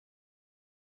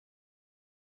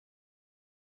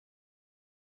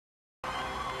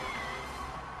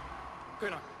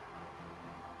Good on.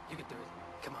 You can do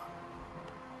it. Come on.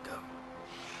 Go.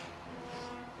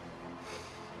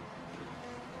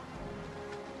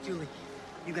 Julie,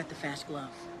 you got the fast glove.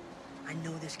 I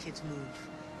know this kid's move.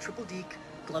 Triple deke,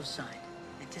 glove side.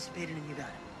 Anticipated and you got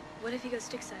it. What if he goes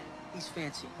stick side? He's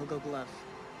fancy. He'll go glove.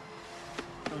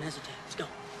 Don't hesitate. Let's go.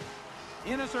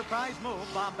 In a surprise move,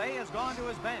 Bombay has gone to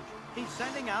his bench. He's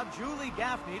sending out Julie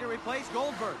Gaffney to replace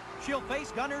Goldberg. She'll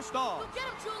face Gunnar Stahl. Go get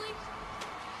him, Julie!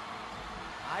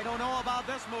 I don't know about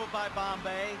this move by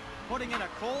Bombay, putting in a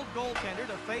cold goaltender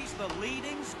to face the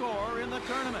leading scorer in the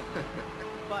tournament.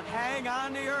 But hang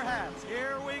on to your hats.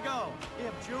 Here we go.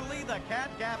 If Julie the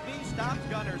Cat Gaffney stops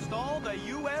Gunnar Stahl, the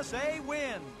USA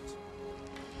wins.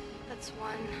 That's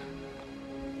 1,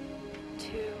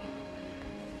 2,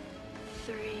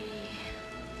 3...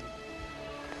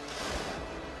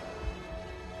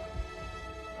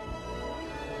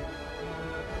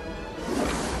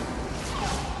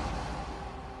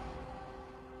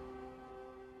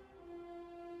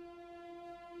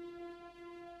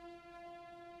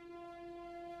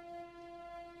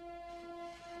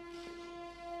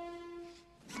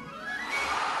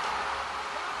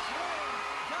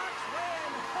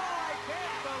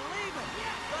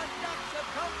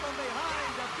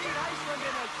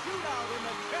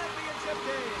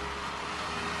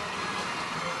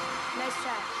 Nice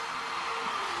try.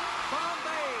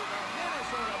 Bombay, the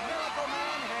Minnesota Miracle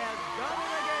Man, has done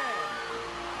it again.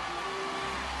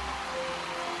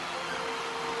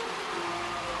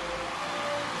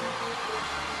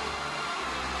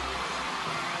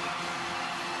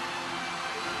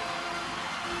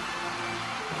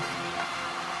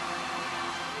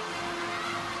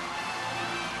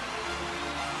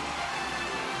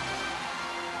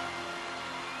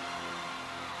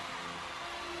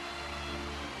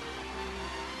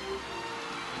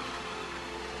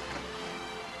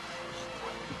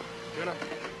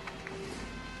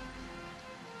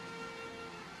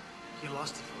 You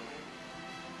lost it for me.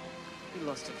 You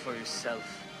lost it for yourself.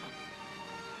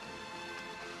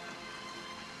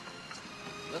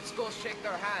 Let's go shake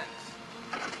their hands.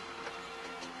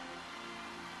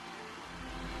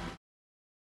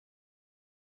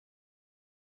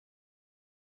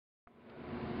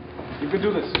 You can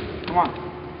do this. Come on.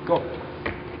 Go.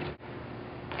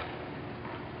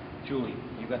 Julie,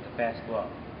 you got the fast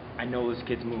glove. I know this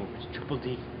kid's move. It's triple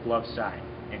D, glove side.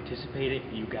 Anticipate it,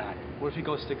 you got it. What if he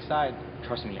goes stick side?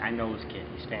 Trust me, I know this kid.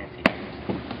 He's fancy.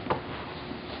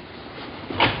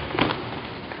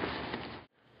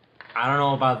 I don't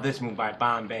know about this move by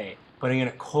Bombay, putting in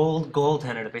a cold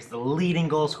goaltender to face the leading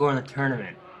goal scorer in the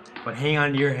tournament. But hang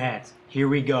on to your hats. Here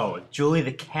we go. If Julie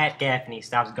the Cat Gaffney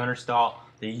stops Gunnar Stahl,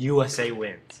 the USA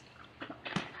wins.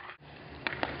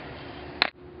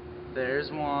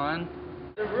 There's 1.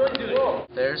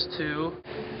 There's 2.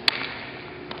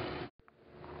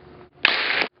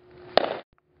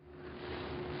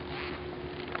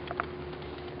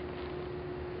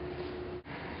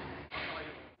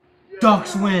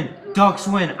 Ducks win! Ducks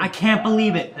win! I can't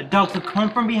believe it! The Ducks have come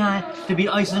from behind to beat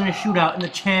Iceland in a shootout in the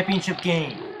championship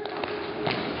game.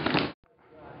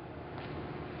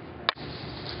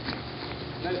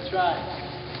 Nice try.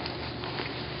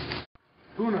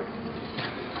 Booner,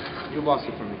 you lost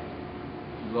it for me.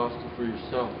 You lost it for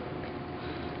yourself.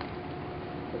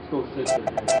 Let's go sit there.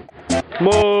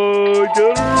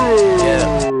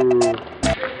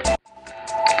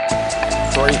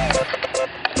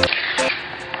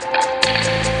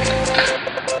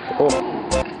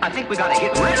 I think we gotta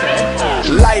hit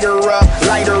lighter up,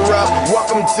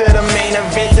 welcome to the main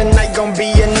event. Tonight gonna be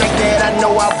a night that I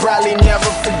know I'll probably never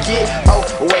forget. Oh,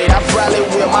 wait, I probably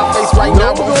will. My face right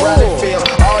now gon' probably feel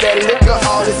all that liquor,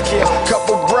 all this kill.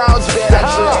 Couple browns, bet I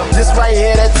drill. This right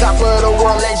here, the top of the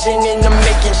world, legend in the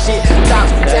making shit. Top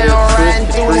down, riding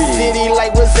through the city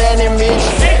like what's that image?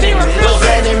 What's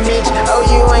that image? Oh,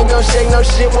 you ain't gon' shake no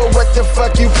shit. Well, what the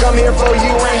fuck you come here for?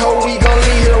 You ain't hoe, we gon'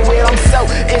 leave here with. I'm so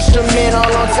instrumental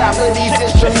on top of these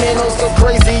instrumentals, go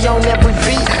crazy on every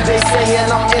beat. They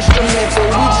saying I'm instrumental.